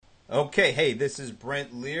Okay, hey, this is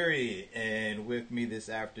Brent Leary, and with me this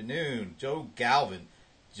afternoon, Joe Galvin.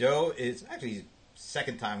 Joe is actually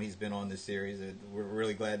second time he's been on this series, and we're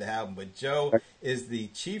really glad to have him. But Joe is the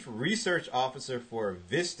Chief Research Officer for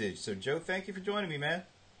Vistage. So, Joe, thank you for joining me, man.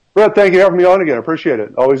 Brett, thank you for having me on again. Appreciate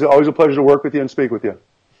it. Always a pleasure to work with you and speak with you.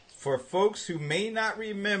 For folks who may not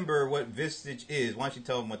remember what Vistage is, why don't you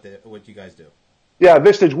tell them what you guys do? Yeah,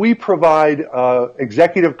 Vistage, we provide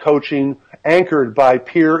executive coaching anchored by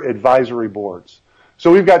peer advisory boards.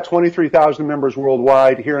 So we've got 23,000 members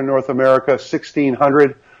worldwide. Here in North America,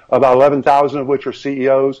 1,600, about 11,000 of which are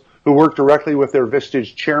CEOs who work directly with their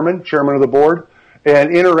Vistage chairman of the board,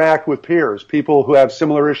 and interact with peers, people who have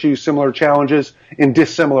similar issues, similar challenges in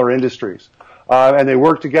dissimilar industries. And they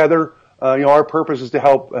work together. Our purpose is to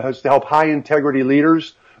help high integrity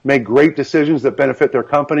leaders make great decisions that benefit their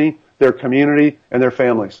company, their community, and their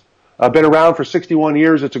families. I've been around for 61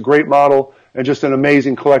 years. It's a great model and just an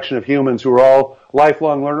amazing collection of humans who are all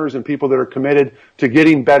lifelong learners and people that are committed to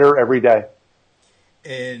getting better every day.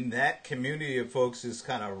 And that community of folks is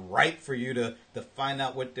kind of ripe for you to find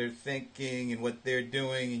out what they're thinking and what they're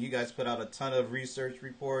doing. And you guys put out a ton of research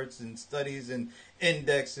reports and studies and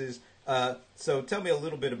indexes. So tell me a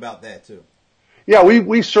little bit about that, too. Yeah,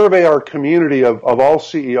 we survey our community of all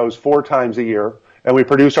CEOs 4 times a year, and we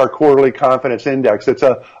produce our quarterly confidence index. It's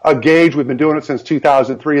a gauge. We've been doing it since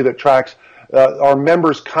 2003 that tracks our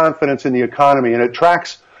members' confidence in the economy, and it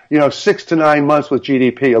tracks 6 to 9 months with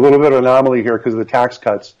GDP. A little bit of an anomaly here because of the tax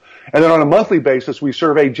cuts. And then on a monthly basis, we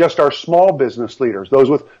survey just our small business leaders, those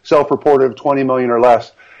with self-reported 20 million or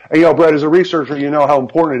less. And Brett, as a researcher, you know how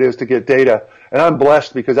important it is to get data. And I'm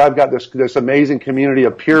blessed because I've got this amazing community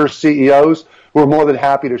of peer CEOs who are more than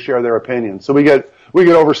happy to share their opinions. So we get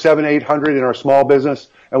over 800 in our small business,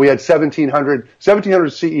 and we had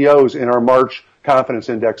 1,700 CEOs in our March Confidence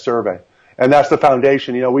Index survey. And that's the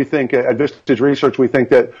foundation. We think at Vistage Research, we think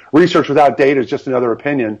that research without data is just another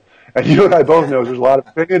opinion. And you and I both know there's a lot of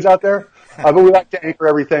opinions out there, but we like to anchor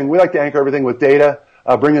everything. We like to anchor everything with data,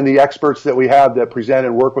 bring in the experts that we have that present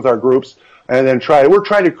and work with our groups, and then we're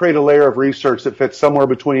trying to create a layer of research that fits somewhere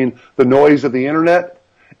between the noise of the internet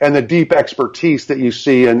and the deep expertise that you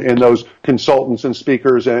see in those consultants and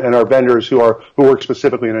speakers and our vendors who work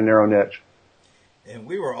specifically in a narrow niche. And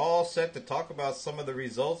we were all set to talk about some of the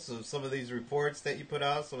results of some of these reports that you put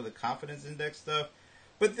out, some of the confidence index stuff.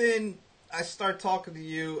 But then I start talking to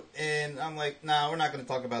you, and I'm like, nah, we're not going to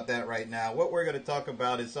talk about that right now. What we're going to talk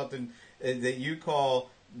about is something that you call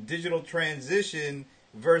digital transition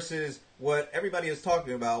versus what everybody is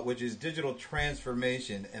talking about, which is digital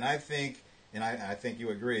transformation. And I think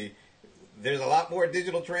you agree, there's a lot more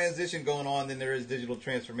digital transition going on than there is digital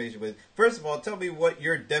transformation. But first of all, tell me what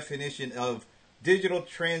your definition of digital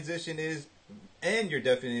transition is and your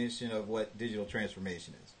definition of what digital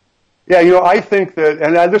transformation is. Yeah, I think that,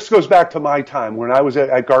 and this goes back to my time when I was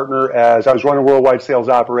at Gartner as I was running worldwide sales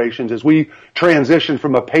operations, as we transitioned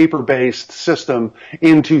from a paper-based system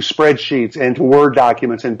into spreadsheets and to Word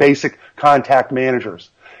documents and basic contact managers.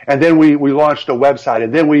 And then we launched a website,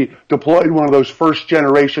 and then we deployed one of those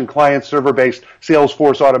first-generation client-server-based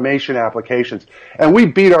Salesforce automation applications. And we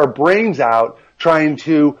beat our brains out trying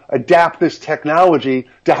to adapt this technology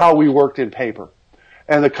to how we worked in paper.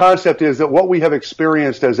 And the concept is that what we have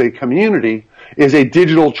experienced as a community is a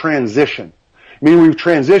digital transition. I mean, we've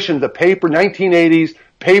transitioned the 1980s,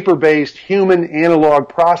 paper-based human analog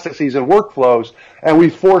processes and workflows, and we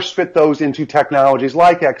force fit those into technologies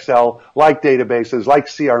like Excel, like databases, like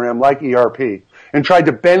CRM, like ERP, and tried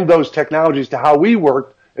to bend those technologies to how we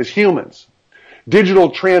work as humans. Digital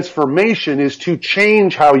transformation is to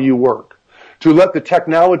change how you work, to let the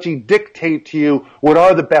technology dictate to you what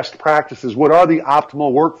are the best practices, what are the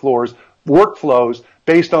optimal workflows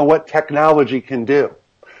based on what technology can do.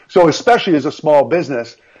 So especially as a small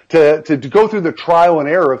business, to go through the trial and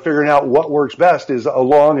error of figuring out what works best is a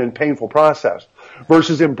long and painful process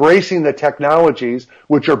versus embracing the technologies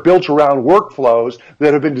which are built around workflows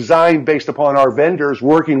that have been designed based upon our vendors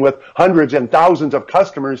working with hundreds and thousands of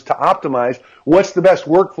customers to optimize what's the best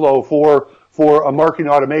workflow for a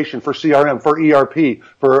marketing automation, for CRM, for ERP,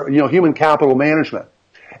 for human capital management,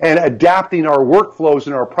 and adapting our workflows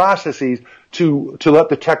and our processes to let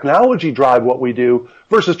the technology drive what we do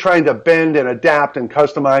versus trying to bend and adapt and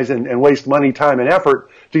customize and waste money, time, and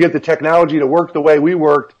effort to get the technology to work the way we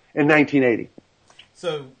worked in 1980.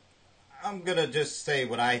 So I'm going to just say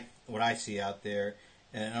what I see out there,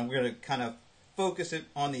 and I'm going to kind of focus it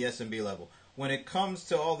on the SMB level. When it comes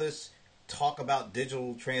to all this talk about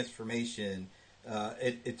digital transformation,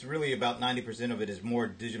 it's really about 90% of it is more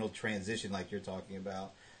digital transition like you're talking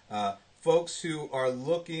about. Folks who are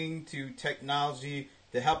looking to technology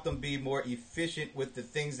to help them be more efficient with the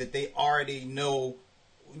things that they already know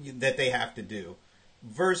that they have to do,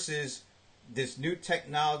 versus this new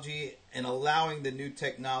technology and allowing the new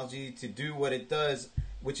technology to do what it does,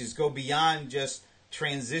 which is go beyond just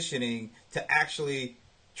transitioning to actually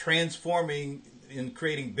transforming and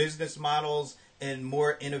creating business models and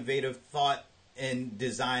more innovative thought and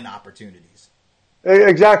design opportunities.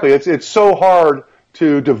 Exactly. It's so hard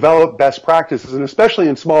to develop best practices, and especially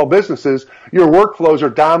in small businesses, your workflows are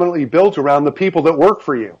dominantly built around the people that work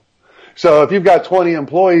for you. So if you've got 20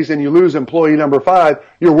 employees and you lose employee number 5,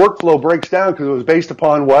 your workflow breaks down because it was based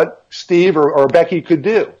upon what Steve or Becky could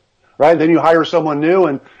do, right? Then you hire someone new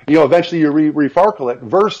and, eventually you refarkle it,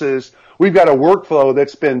 versus we've got a workflow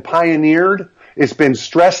that's been pioneered, it's been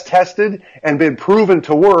stress tested, and been proven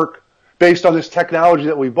to work based on this technology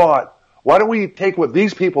that we bought. Why don't we take what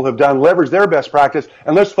these people have done, leverage their best practice,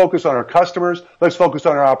 and let's focus on our customers, let's focus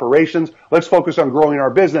on our operations, let's focus on growing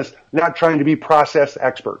our business, not trying to be process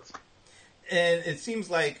experts. And it seems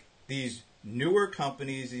like these newer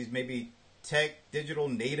companies, these maybe tech, digital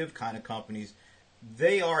native kind of companies,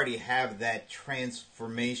 they already have that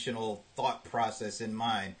transformational thought process in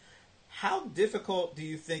mind. How difficult do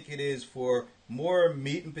you think it is for more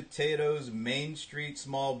meat and potatoes, Main Street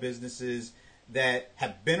small businesses that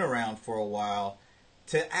have been around for a while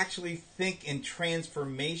to actually think in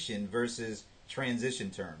transformation versus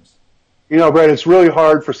transition terms? Brett, it's really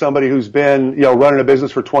hard for somebody who's been, running a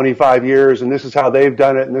business for 25 years, and this is how they've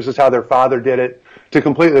done it, and this is how their father did it, to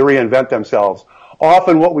completely reinvent themselves.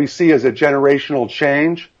 Often what we see is a generational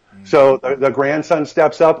change. Mm-hmm. So the grandson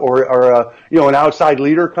steps up, or an outside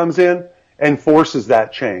leader comes in and forces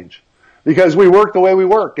that change. Because we work the way we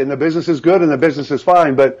work, and the business is good and the business is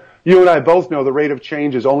fine, but you and I both know the rate of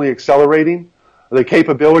change is only accelerating. The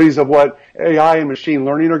capabilities of what AI and machine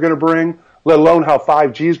learning are going to bring, let alone how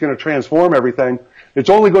 5G is going to transform everything, it's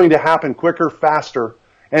only going to happen quicker, faster.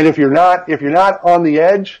 And if you're not on the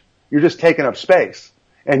edge, you're just taking up space.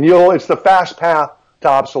 And it's the fast path to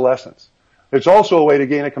obsolescence. It's also a way to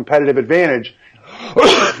gain a competitive advantage.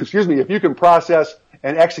 Excuse me, if you can process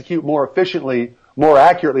and execute more efficiently, more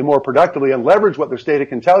accurately, more productively, and leverage what this data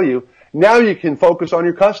can tell you, now you can focus on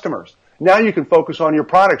your customers. Now you can focus on your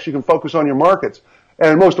products. You can focus on your markets.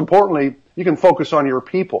 And most importantly, you can focus on your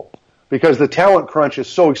people. Because the talent crunch is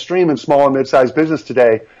so extreme in small and mid-sized business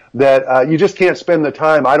today that you just can't spend the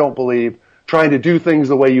time, I don't believe, trying to do things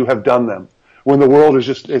the way you have done them when the world is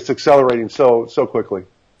it's accelerating so quickly.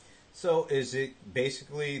 So is it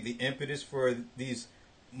basically the impetus for these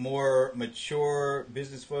more mature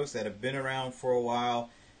business folks that have been around for a while?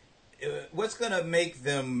 What's going to make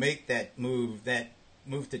them make that move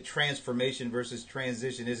to transformation versus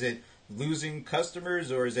transition? Is it losing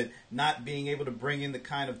customers, or is it not being able to bring in the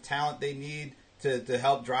kind of talent they need to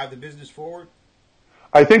help drive the business forward?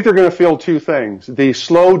 I think they're going to feel two things: the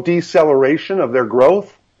slow deceleration of their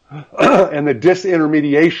growth and the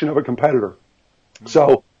disintermediation of a competitor.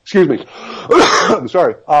 So, excuse me. I'm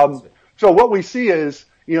sorry. So what we see is,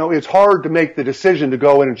 it's hard to make the decision to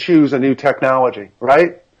go in and choose a new technology,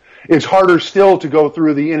 right? It's harder still to go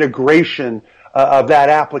through the integration of that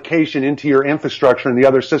application into your infrastructure and the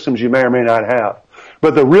other systems you may or may not have.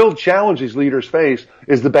 But the real challenge these leaders face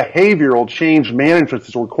is the behavioral change management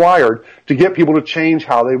that's required to get people to change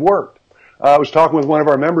how they work. I was talking with one of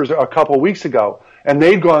our members a couple of weeks ago, and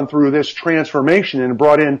they'd gone through this transformation and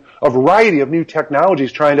brought in a variety of new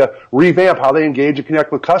technologies trying to revamp how they engage and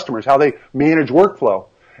connect with customers, how they manage workflow.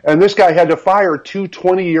 And this guy had to fire 2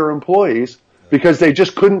 20-year employees because they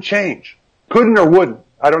just couldn't change. Couldn't or wouldn't.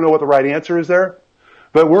 I don't know what the right answer is there,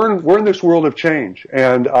 but we're in this world of change,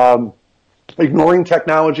 and ignoring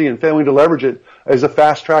technology and failing to leverage it is a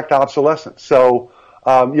fast track to obsolescence. So,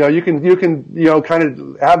 you can kind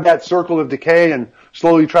of have that circle of decay and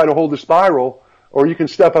slowly try to hold the spiral, or you can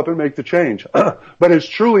step up and make the change. But it's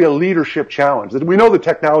truly a leadership challenge. We know the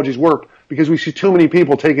technologies work because we see too many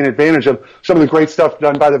people taking advantage of some of the great stuff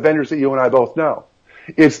done by the vendors that you and I both know.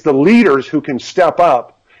 It's the leaders who can step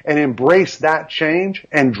up and embrace that change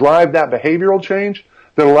and drive that behavioral change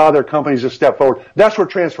that allow their companies to step forward. That's where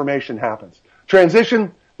transformation happens.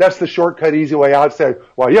 Transition, that's the shortcut, easy way out. Say,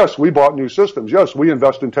 well, yes, we bought new systems. Yes, we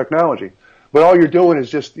invest in technology. But all you're doing is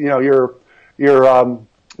just, you're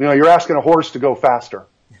asking a horse to go faster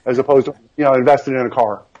as opposed to, investing in a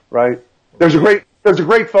car, right? There's a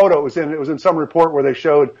great photo. It was in some report where they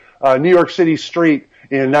showed New York City street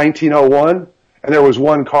in 1901, and there was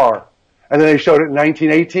one car. And then they showed it in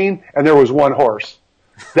 1918, and there was one horse.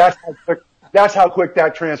 That's how quick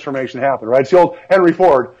that transformation happened, right? It's the old Henry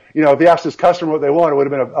Ford. If he asked his customer what they wanted, it would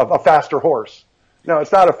have been a faster horse. No,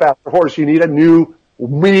 it's not a faster horse. You need a new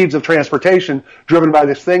means of transportation driven by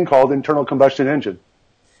this thing called internal combustion engine.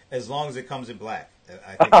 As long as it comes in black.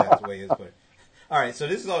 I think that's the way it's put it. All right, so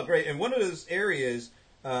this is all great. And one of those areas,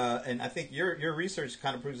 and I think your research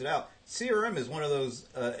kind of proves it out, CRM is one of those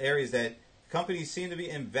areas that companies seem to be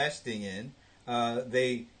investing in.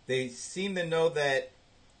 They seem to know that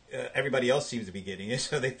everybody else seems to be getting it,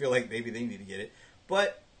 so they feel like maybe they need to get it.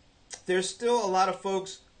 But there's still a lot of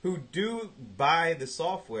folks who do buy the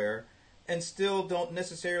software and still don't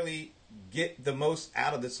necessarily get the most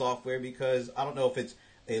out of the software because I don't know if it's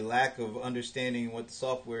a lack of understanding what the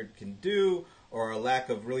software can do or a lack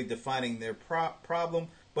of really defining their problem.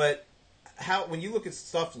 But when you look at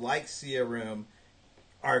stuff like CRM,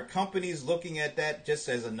 are companies looking at that just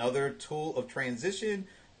as another tool of transition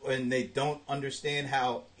and they don't understand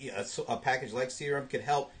how a package like CRM could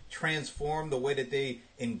help transform the way that they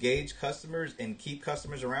engage customers and keep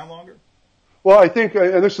customers around longer? Well, I think,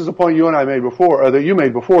 and this is a point you and I made before, or that you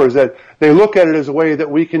made before, is that they look at it as a way that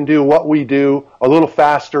we can do what we do a little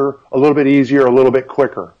faster, a little bit easier, a little bit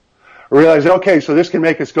quicker. Realize, okay, so this can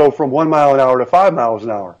make us go from 1 mile an hour to 5 miles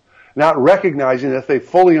an hour. Not recognizing that if they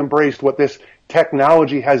fully embraced what this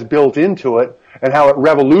technology has built into it and how it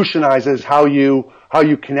revolutionizes how you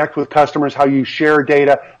connect with customers, how you share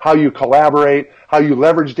data, how you collaborate, how you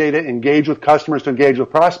leverage data, engage with customers to engage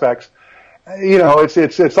with prospects.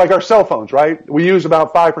 It's like our cell phones, right? We use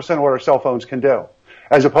about 5% of what our cell phones can do,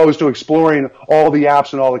 as opposed to exploring all the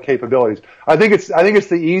apps and all the capabilities. I think it's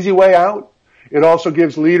the easy way out. It also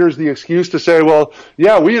gives leaders the excuse to say, well,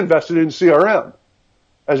 yeah, we invested in CRM,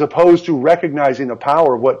 as opposed to recognizing the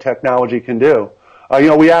power of what technology can do.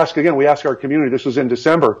 We ask our community, this was in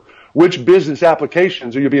December, which business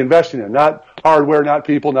applications are you be investing in? Not hardware, not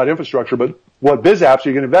people, not infrastructure, but what biz apps are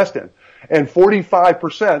you going to invest in? And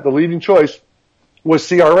 45%, the leading choice, was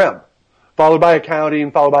CRM, followed by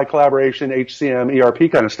accounting, followed by collaboration, HCM, ERP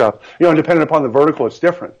kind of stuff. Depending upon the vertical, it's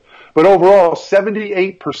different. But overall,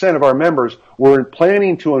 78% of our members were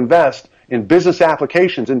planning to invest in business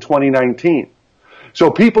applications in 2019. So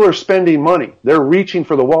people are spending money. They're reaching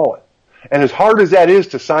for the wallet. And as hard as that is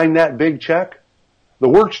to sign that big check, the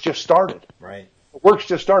work's just started. Right. The work's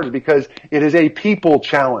just started because it is a people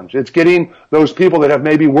challenge. It's getting those people that have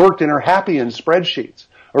maybe worked and are happy in spreadsheets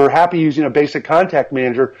or are happy using a basic contact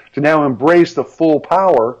manager to now embrace the full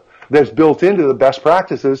power that's built into the best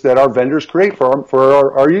practices that our vendors create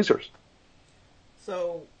for our users.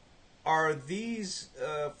 So are these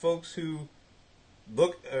folks who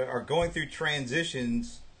are going through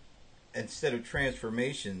transitions instead of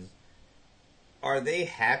transformations, are they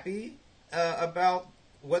happy about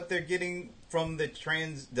what they're getting from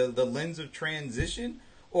the lens of transition,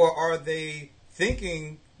 or are they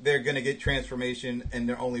thinking they're going to get transformation and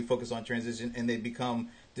they're only focused on transition and they become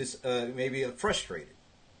maybe frustrated?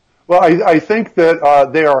 Well, I think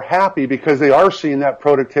that they are happy because they are seeing that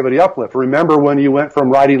productivity uplift. Remember when you went from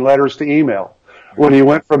writing letters to email, when you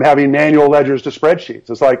went from having manual ledgers to spreadsheets.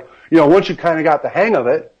 It's like, once you kind of got the hang of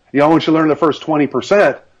it, once you learn the first 20%,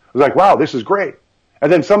 it was like, wow, this is great.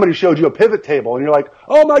 And then somebody showed you a pivot table and you're like,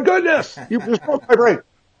 oh my goodness, you just broke my brain,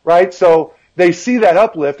 right? So they see that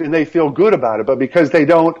uplift and they feel good about it, but because they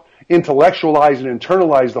don't intellectualize and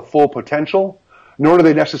internalize the full potential, nor do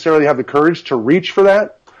they necessarily have the courage to reach for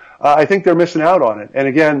that, I think they're missing out on it. And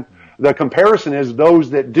again, the comparison is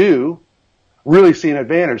those that do really see an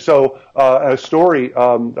advantage. So a story,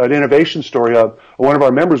 an innovation story, one of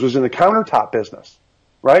our members was in the countertop business,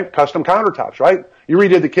 right? Custom countertops, right? You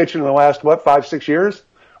redid the kitchen in the last, 5-6 years,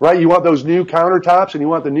 right? You want those new countertops and you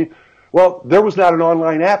want the new, well, there was not an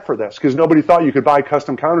online app for this because nobody thought you could buy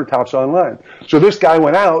custom countertops online. So this guy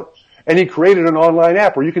went out and he created an online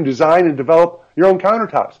app where you can design and develop your own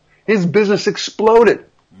countertops. His business exploded.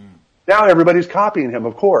 Now everybody's copying him,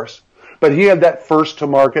 of course, but he had that first to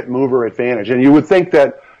market mover advantage. And you would think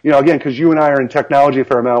that, again, because you and I are in technology a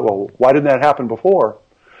fair amount, well, why didn't that happen before?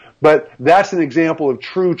 But that's an example of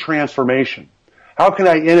true transformation. How can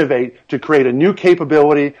I innovate to create a new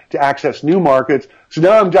capability to access new markets? So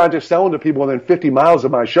now I'm not just selling to people within 50 miles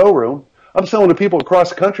of my showroom. I'm selling to people across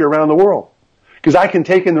the country, around the world. Because I can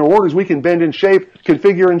take in their orders, we can bend and shape,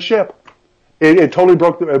 configure and ship. It totally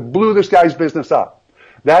blew this guy's business up.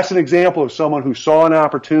 That's an example of someone who saw an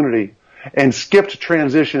opportunity and skipped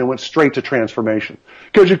transition and went straight to transformation.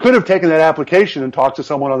 Because you could have taken that application and talked to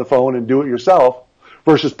someone on the phone and do it yourself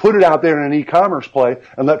versus put it out there in an e-commerce play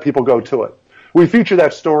and let people go to it. We feature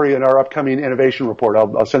that story in our upcoming innovation report.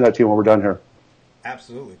 I'll send that to you when we're done here.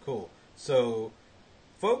 Absolutely. Cool. So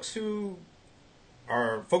folks who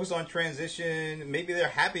are focused on transition, maybe they're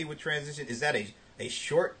happy with transition. Is that a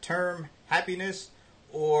short-term happiness,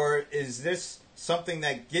 or is this something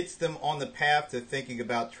that gets them on the path to thinking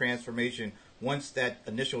about transformation once that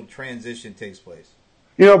initial transition takes place?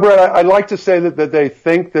 You know, Brett, I'd like to say that they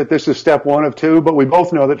think that this is step one of two, but we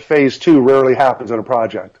both know that phase two rarely happens in a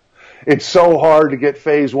project. It's so hard to get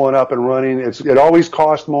phase one up and running. It always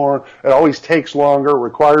costs more. It always takes longer,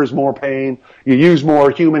 requires more pain. You use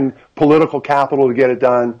more human political capital to get it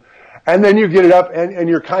done. And then you get it up and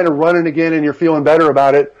you're kind of running again and you're feeling better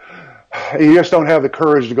about it. You just don't have the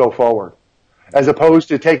courage to go forward. As opposed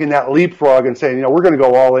to taking that leapfrog and saying, you know, we're going to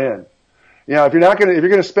go all in. You know, if you're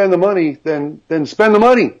going to spend the money, then spend the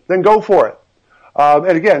money, then go for it.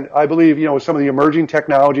 And again, I believe, you know, with some of the emerging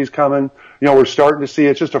technologies coming, you know, we're starting to see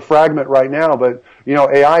it's just a fragment right now, but, you know,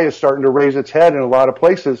 AI is starting to raise its head in a lot of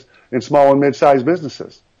places in small and mid-sized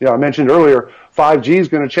businesses. You know, I mentioned earlier, 5G is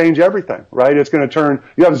going to change everything, right? It's going to turn,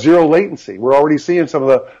 you have zero latency. We're already seeing some of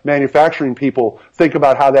the manufacturing people think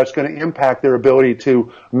about how that's going to impact their ability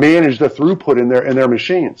to manage the throughput in their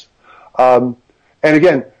machines. And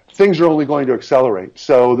again, things are only going to accelerate.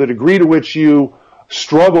 So the degree to which you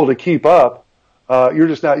struggle to keep up,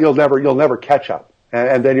 you'll never catch up.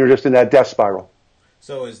 And then you're just in that death spiral.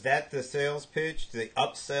 So is that the sales pitch? Do they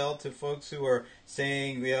upsell to folks who are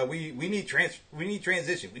saying, yeah, we need transition, we need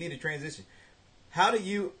a transition? How do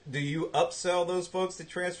you upsell those folks to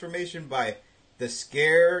transformation by the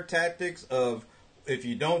scare tactics of if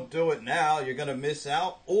you don't do it now, you're going to miss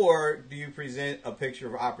out? Or do you present a picture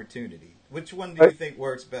of opportunity? Which one do you think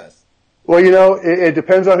works best? Well, you know, it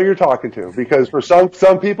depends on who you're talking to, because for some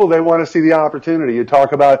people, they want to see the opportunity. You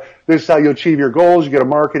talk about this is how you achieve your goals, you get a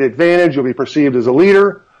market advantage, you'll be perceived as a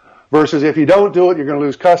leader, versus if you don't do it, you're going to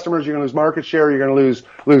lose customers, you're going to lose market share, you're going to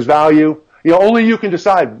lose value. You know, only you can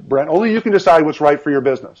decide, Brent. Only you can decide what's right for your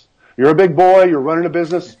business. You're a big boy, you're running a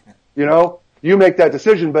business, you know, you make that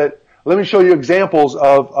decision. But let me show you examples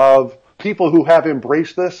of people who have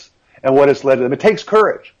embraced this and what it's led to them. It takes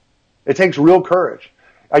courage. It takes real courage.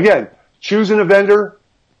 Again, choosing a vendor,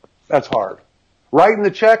 that's hard. Writing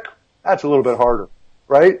the check, that's a little bit harder,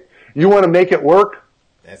 right? You want to make it work?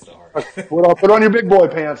 That's the hard. Put on your big boy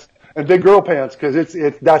pants and big girl pants, because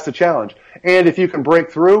that's the challenge. And if you can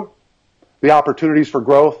break through, the opportunities for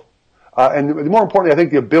growth, and more importantly, I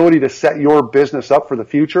think the ability to set your business up for the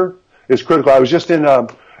future is critical. I was just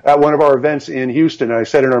at one of our events in Houston, and I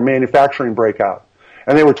said in our manufacturing breakout,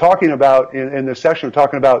 and they were talking about in this session,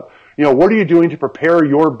 talking about, you know, what are you doing to prepare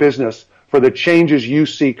your business for the changes you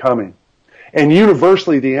see coming? And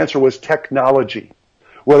universally, the answer was technology.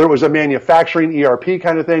 Whether it was a manufacturing ERP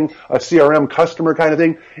kind of thing, a CRM customer kind of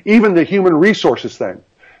thing, even the human resources thing.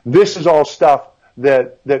 This is all stuff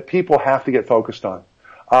that people have to get focused on.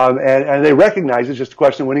 And they recognize it's just a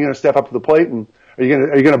question of when are you going to step up to the plate, and are you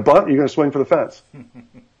going to bunt, or are you going to swing for the fence?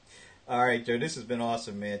 All right, Joe, this has been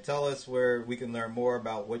awesome, man. Tell us where we can learn more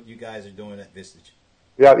about what you guys are doing at Vistage.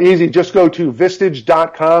 Yeah, easy. Just go to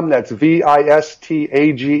Vistage.com. That's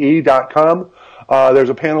VISTAGE.com. There's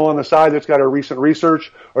a panel on the side that's got our recent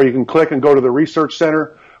research, or you can click and go to the Research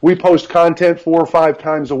Center. We post content 4 or 5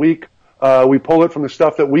 times a week. We pull it from the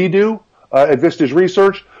stuff that we do at Vistage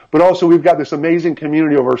Research, but also we've got this amazing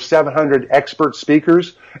community of over 700 expert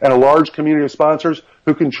speakers and a large community of sponsors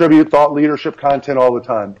who contribute thought leadership content all the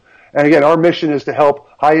time. And again, our mission is to help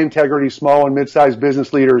high-integrity, small and mid-sized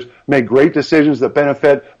business leaders make great decisions that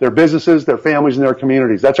benefit their businesses, their families, and their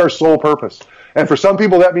communities. That's our sole purpose. And for some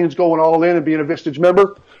people, that means going all in and being a Vistage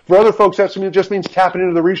member. For other folks, that just means tapping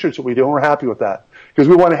into the research that we do, and we're happy with that. Because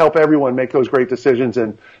we want to help everyone make those great decisions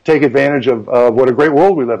and take advantage of what a great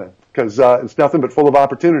world we live in. Because it's nothing but full of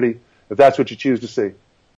opportunity, if that's what you choose to see.